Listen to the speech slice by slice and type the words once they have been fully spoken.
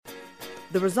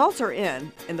The results are in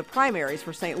the primaries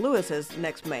for St. Louis's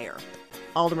next mayor.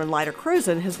 Alderman Lyda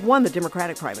Krewson has won the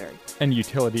Democratic primary. And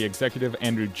utility executive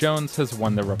Andrew Jones has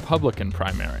won the Republican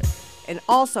primary. And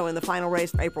also in the final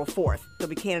race April 4th, there'll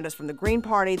be candidates from the Green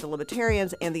Party, the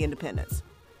Libertarians, and the Independents.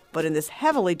 But in this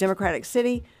heavily Democratic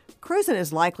city, Krewson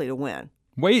is likely to win.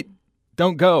 Wait,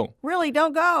 don't go. Really,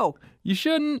 don't go. You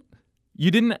shouldn't.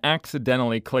 You didn't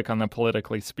accidentally click on the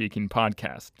Politically Speaking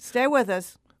podcast. Stay with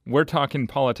us. We're talking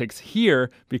politics here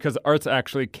because arts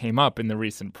actually came up in the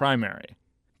recent primary.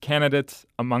 Candidates,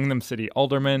 among them city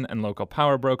aldermen and local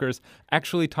power brokers,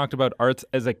 actually talked about arts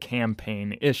as a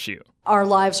campaign issue. Our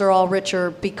lives are all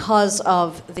richer because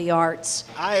of the arts.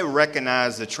 I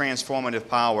recognize the transformative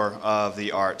power of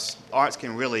the arts. Arts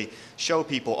can really show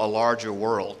people a larger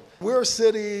world. We're a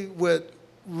city with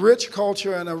rich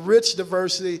culture and a rich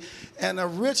diversity and a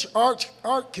rich art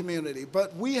community,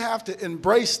 but we have to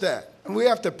embrace that. And we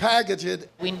have to package it.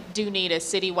 We do need a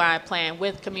citywide plan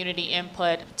with community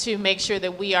input to make sure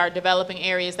that we are developing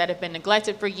areas that have been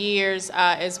neglected for years,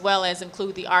 as well as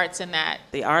include the arts in that.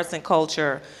 The arts and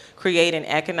culture create an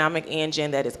economic engine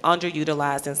that is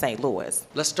underutilized in St. Louis.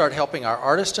 Let's start helping our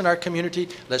artists in our community.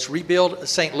 Let's rebuild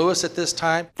St. Louis at this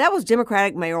time. That was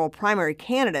Democratic mayoral primary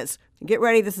candidates. Get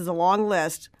ready, this is a long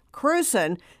list.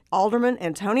 Krewson, Alderman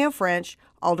Antonio French,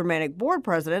 Aldermanic Board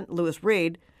President Lewis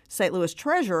Reed, St. Louis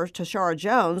Treasurer Tashara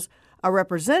Jones, a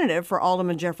representative for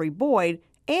Alderman Jeffrey Boyd,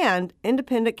 and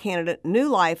independent candidate New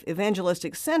Life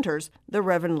Evangelistic Centers, the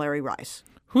Reverend Larry Rice.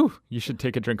 Whew, you should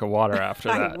take a drink of water after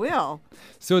that. I will.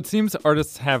 So it seems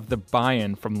artists have the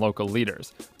buy-in from local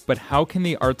leaders. But how can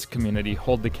the arts community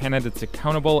hold the candidates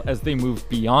accountable as they move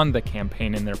beyond the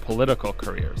campaign in their political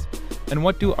careers? And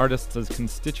what do artists as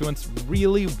constituents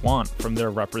really want from their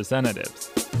representatives?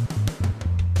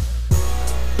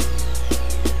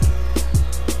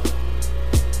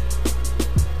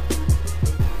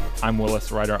 I'm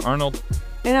Willis Ryder Arnold.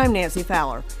 And I'm Nancy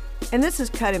Fowler. And this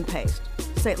is Cut and Paste,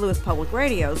 St. Louis Public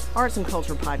Radio's Arts and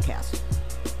Culture podcast.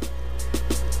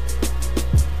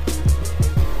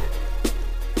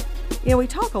 You know, we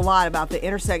talk a lot about the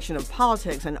intersection of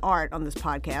politics and art on this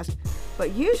podcast,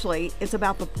 but usually it's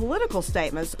about the political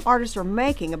statements artists are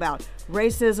making about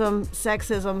racism,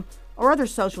 sexism, or other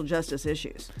social justice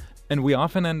issues. And we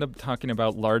often end up talking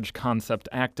about large concept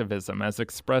activism as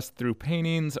expressed through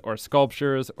paintings or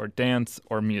sculptures or dance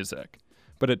or music.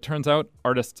 But it turns out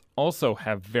artists also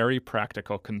have very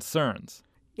practical concerns.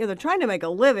 Yeah, they're trying to make a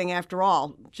living after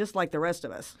all, just like the rest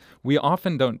of us. We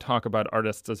often don't talk about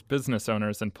artists as business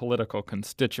owners and political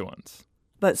constituents.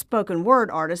 But spoken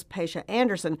word artist Paisha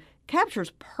Anderson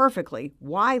captures perfectly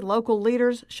why local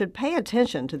leaders should pay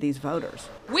attention to these voters.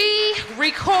 We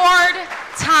record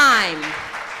time.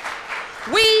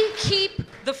 We keep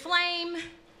the flame,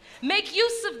 make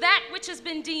use of that which has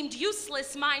been deemed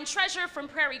useless, mine treasure from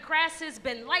prairie grasses,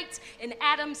 been light in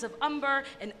atoms of umber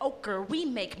and ochre. We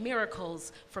make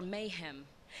miracles from mayhem.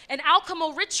 An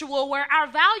alchemical ritual where our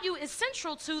value is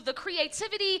central to the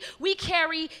creativity we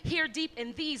carry here deep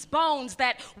in these bones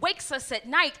that wakes us at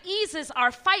night, eases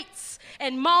our fights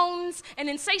and moans, an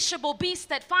insatiable beast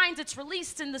that finds its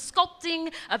release in the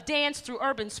sculpting of dance through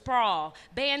urban sprawl,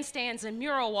 bandstands and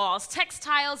mural walls,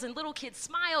 textiles and little kids'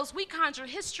 smiles. We conjure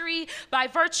history by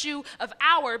virtue of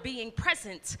our being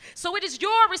present. So it is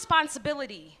your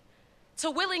responsibility to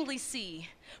willingly see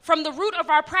from the root of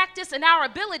our practice and our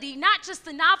ability, not just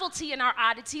the novelty in our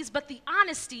oddities, but the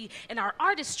honesty in our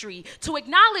artistry, to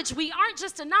acknowledge we aren't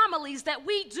just anomalies, that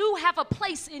we do have a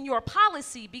place in your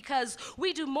policy because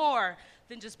we do more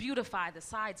than just beautify the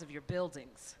sides of your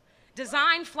buildings.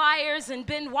 Design flyers and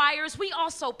bend wires. We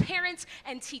also parent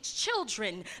and teach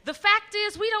children. The fact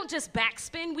is, we don't just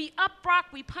backspin, we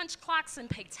uprock, we punch clocks and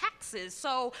pay taxes.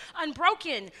 So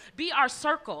unbroken be our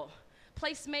circle.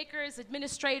 Placemakers,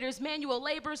 administrators, manual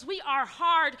laborers, we are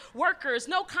hard workers,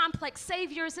 no complex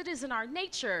saviors. It is in our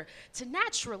nature to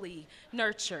naturally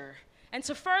nurture and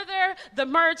to further the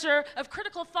merger of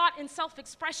critical thought and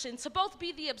self-expression, to both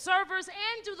be the observers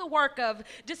and do the work of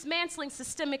dismantling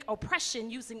systemic oppression,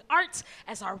 using art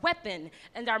as our weapon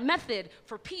and our method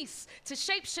for peace, to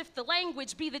shapeshift the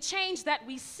language, be the change that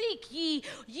we seek, ye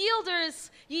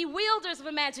wielders of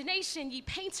imagination, ye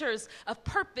painters of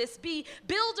purpose, be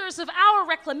builders of our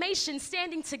reclamation,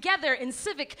 standing together in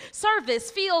civic service,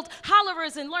 field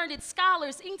hollerers and learned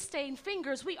scholars, ink-stained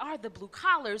fingers. We are the blue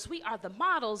collars, we are the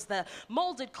models, the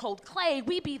molded cold clay.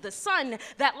 We be the sun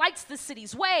that lights the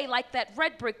city's way. Like that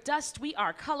red brick dust, we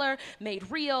are color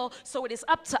made real. So it is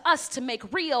up to us to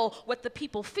make real what the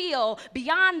people feel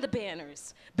beyond the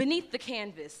banners, beneath the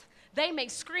canvas, They may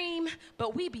scream,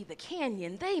 but we be the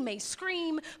canyon. They may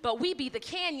scream, but we be the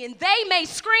canyon. They may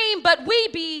scream, but we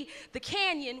be the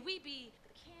canyon. We be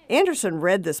the canyon. Anderson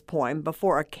read this poem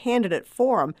before a candidate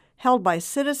forum held by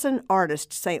Citizen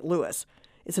Artists St. Louis.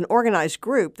 It's an organized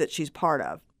group that she's part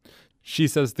of. She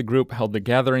says the group held the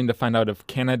gathering to find out if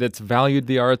candidates valued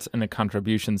the arts and the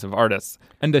contributions of artists,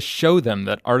 and to show them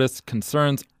that artists'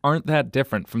 concerns aren't that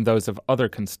different from those of other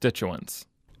constituents.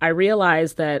 I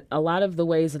realized that a lot of the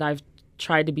ways that I've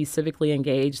tried to be civically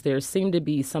engaged, there seemed to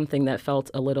be something that felt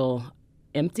a little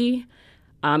empty.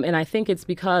 And I think it's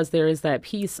because there is that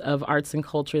piece of arts and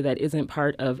culture that isn't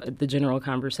part of the general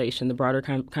conversation, the broader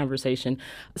conversation.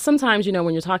 Sometimes,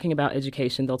 when you're talking about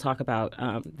education, they'll talk about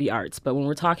the arts. But when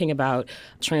we're talking about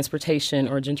transportation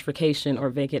or gentrification or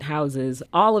vacant houses,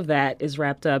 all of that is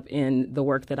wrapped up in the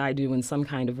work that I do in some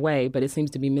kind of way, but it seems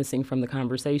to be missing from the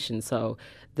conversation. So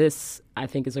this, I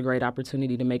think, is a great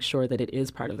opportunity to make sure that it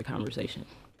is part of the conversation.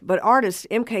 But artist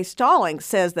M.K. Stallings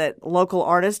says that local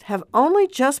artists have only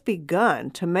just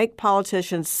begun to make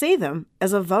politicians see them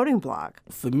as a voting bloc.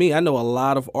 For me, I know a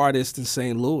lot of artists in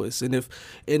St. Louis, and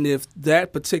if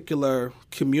that particular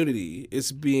community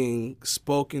is being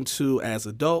spoken to as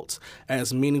adults,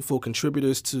 as meaningful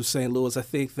contributors to St. Louis, I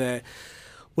think that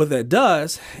what that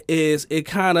does is it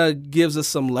kind of gives us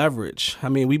some leverage. I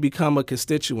mean, we become a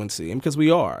constituency, because we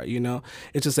are,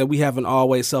 It's just that we haven't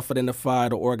always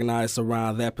self-identified or organized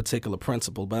around that particular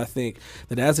principle. But I think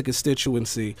that as a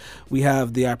constituency, we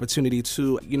have the opportunity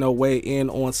to, weigh in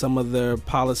on some of their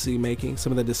policy making,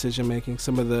 some of the decision making,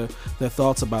 some of their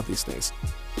thoughts about these things.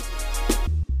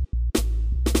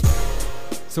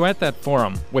 So at that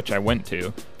forum, which I went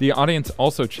to, the audience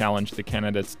also challenged the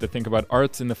candidates to think about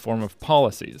arts in the form of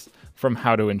policies, from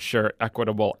how to ensure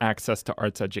equitable access to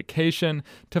arts education,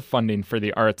 to funding for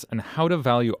the arts, and how to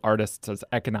value artists as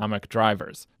economic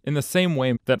drivers, in the same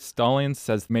way that Stallings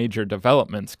says major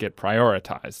developments get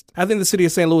prioritized. I think the city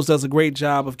of St. Louis does a great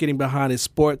job of getting behind its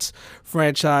sports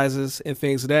franchises and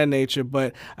things of that nature,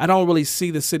 but I don't really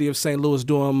see the city of St. Louis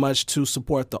doing much to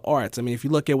support the arts. I mean, if you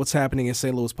look at what's happening in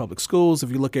St. Louis public schools, if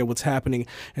you look at what's happening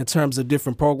in terms of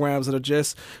different programs that are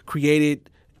just created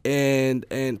and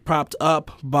propped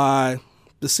up by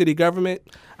the city government,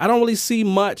 I don't really see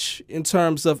much in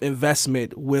terms of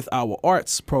investment with our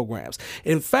arts programs.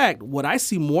 In fact, what I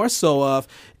see more so of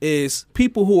is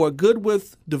people who are good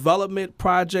with development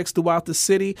projects throughout the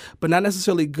city, but not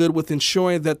necessarily good with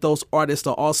ensuring that those artists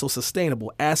are also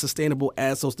sustainable as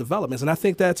those developments. And I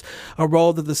think that's a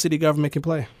role that the city government can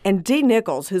play. And Dee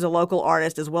Nichols, who's a local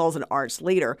artist as well as an arts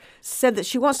leader, said that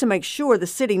she wants to make sure the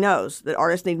city knows that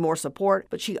artists need more support,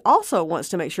 but she also wants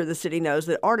to make sure the city knows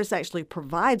that artists actually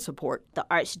provide support. The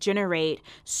arts generate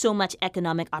so much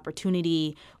economic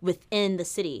opportunity within the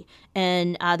city.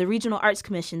 And the Regional Arts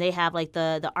Commission, they have like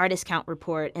the artist count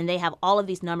report, and they have all of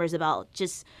these numbers about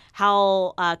just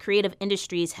how creative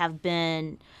industries have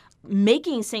been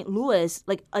making St. Louis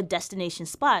like a destination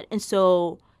spot. And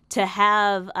so to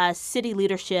have city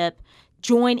leadership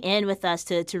join in with us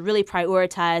to really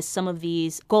prioritize some of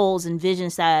these goals and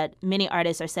visions that many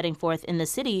artists are setting forth in the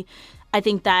city, I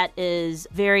think that is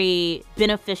very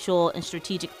beneficial and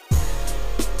strategic.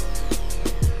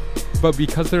 But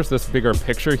because there's this bigger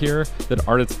picture here that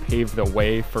artists pave the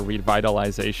way for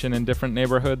revitalization in different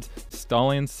neighborhoods,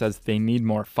 Stallings says they need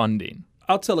more funding.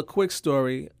 I'll tell a quick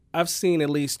story. I've seen at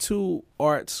least 2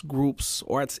 arts groups,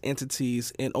 arts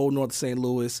entities in Old North St.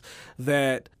 Louis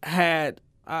that had,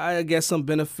 I guess, some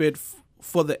benefit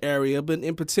for the area, but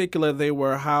in particular, they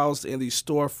were housed in these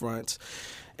storefronts.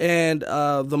 And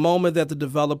the moment that the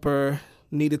developer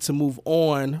needed to move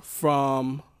on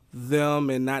from them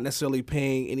and not necessarily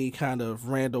paying any kind of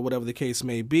rent or whatever the case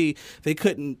may be, they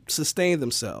couldn't sustain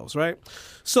themselves, right?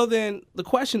 So then the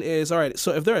question is, all right,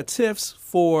 so if there are TIFs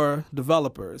for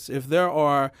developers, if there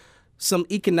are some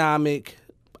economic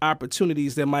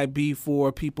opportunities that might be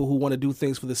for people who want to do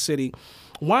things for the city,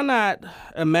 why not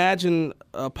imagine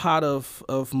a pot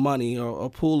of money or a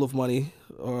pool of money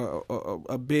or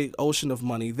a big ocean of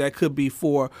money that could be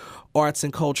for arts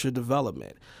and culture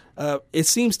development? It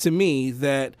seems to me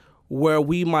that where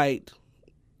we might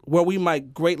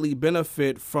greatly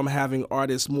benefit from having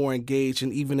artists more engaged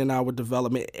and even in our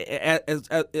development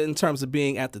in terms of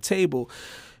being at the table,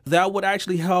 that would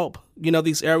actually help,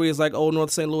 these areas like Old North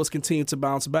St. Louis continue to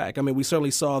bounce back. I mean, we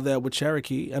certainly saw that with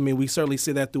Cherokee. I mean, we certainly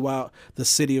see that throughout the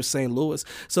city of St. Louis.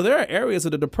 So there are areas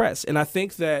that are depressed. And I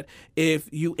think that if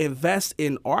you invest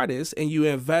in artists and you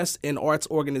invest in arts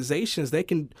organizations, they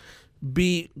can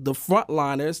be the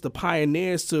frontliners, the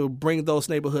pioneers to bring those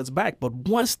neighborhoods back. But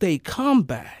once they come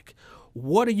back,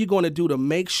 what are you going to do to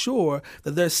make sure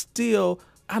that there's still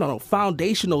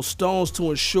foundational stones to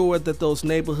ensure that those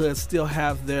neighborhoods still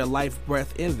have their life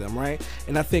breath in them, right?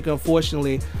 And I think,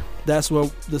 unfortunately, that's where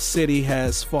the city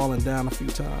has fallen down a few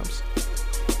times.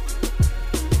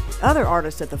 Other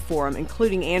artists at the forum,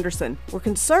 including Anderson, were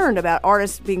concerned about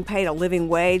artists being paid a living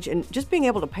wage and just being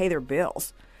able to pay their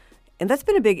bills. And that's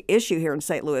been a big issue here in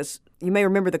St. Louis. You may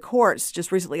remember the courts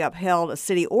just recently upheld a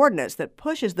city ordinance that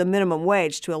pushes the minimum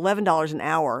wage to $11 an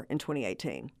hour in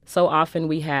 2018. So often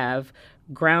we have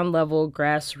ground level,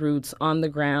 grassroots, on the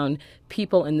ground,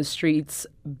 people in the streets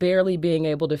barely being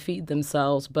able to feed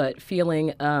themselves, but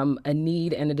feeling a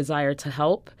need and a desire to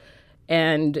help.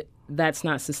 And that's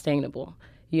not sustainable.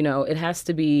 You know, it has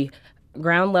to be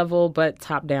ground level, but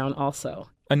top down also.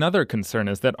 Another concern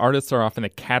is that artists are often a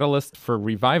catalyst for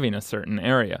reviving a certain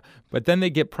area, but then they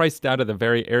get priced out of the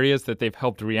very areas that they've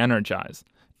helped re-energize.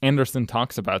 Anderson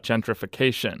talks about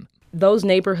gentrification. Those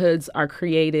neighborhoods are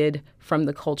created from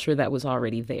the culture that was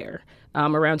already there.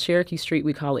 Around Cherokee Street,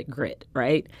 we call it grit,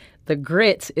 right? The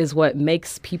grit is what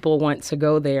makes people want to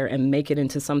go there and make it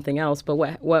into something else. But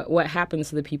what happens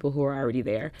to the people who are already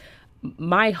there?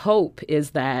 My hope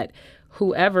is that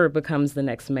whoever becomes the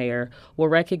next mayor will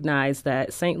recognize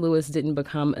that St. Louis didn't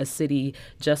become a city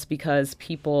just because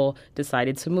people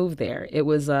decided to move there. It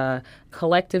was a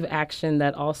collective action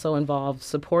that also involved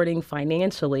supporting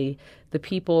financially the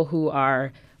people who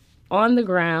are on the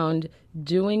ground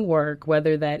doing work,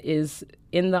 whether that is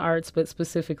in the arts, but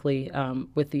specifically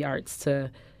with the arts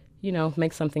to,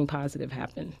 make something positive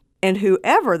happen. And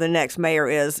whoever the next mayor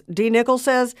is, Dee Nichols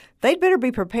says they'd better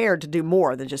be prepared to do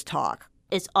more than just talk.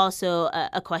 It's also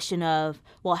a question of,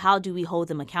 well, how do we hold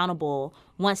them accountable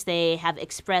once they have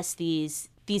expressed these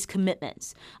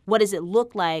commitments? What does it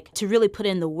look like to really put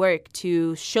in the work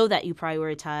to show that you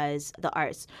prioritize the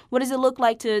arts? What does it look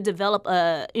like to develop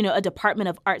a Department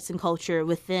of Arts and Culture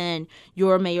within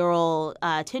your mayoral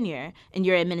tenure and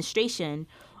your administration?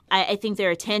 I think there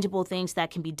are tangible things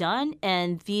that can be done,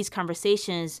 and these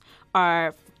conversations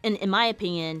are, in my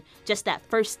opinion, just that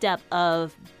first step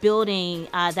of building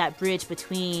that bridge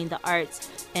between the arts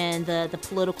and the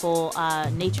political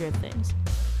nature of things.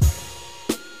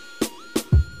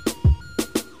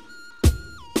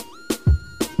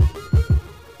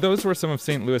 Those were some of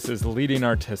St. Louis's leading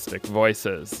artistic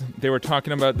voices. They were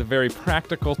talking about the very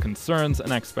practical concerns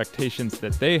and expectations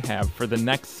that they have for the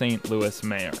next St. Louis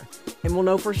mayor. And we'll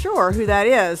know for sure who that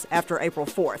is after April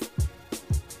 4th.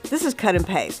 This is Cut and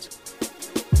Paste.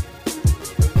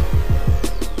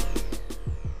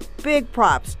 Big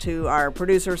props to our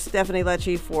producer, Stephanie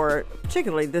Lecce, for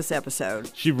particularly this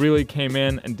episode. She really came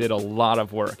in and did a lot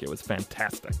of work. It was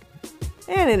fantastic.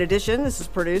 And in addition, this is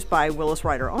produced by Willis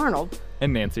Ryder Arnold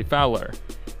and Nancy Fowler,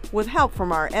 with help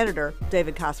from our editor,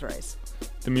 David Caceres.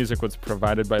 The music was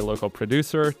provided by local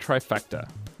producer Trifecta.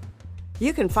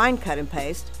 You can find Cut and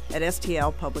Paste at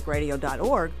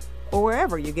stlpublicradio.org or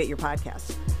wherever you get your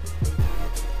podcasts.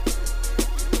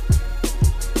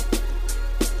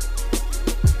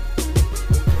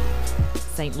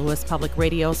 St. Louis Public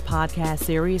Radio's podcast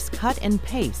series Cut and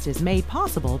Paste is made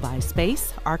possible by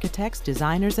Space, architects,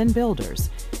 designers, and builders,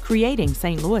 creating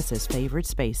St. Louis's favorite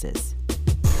spaces.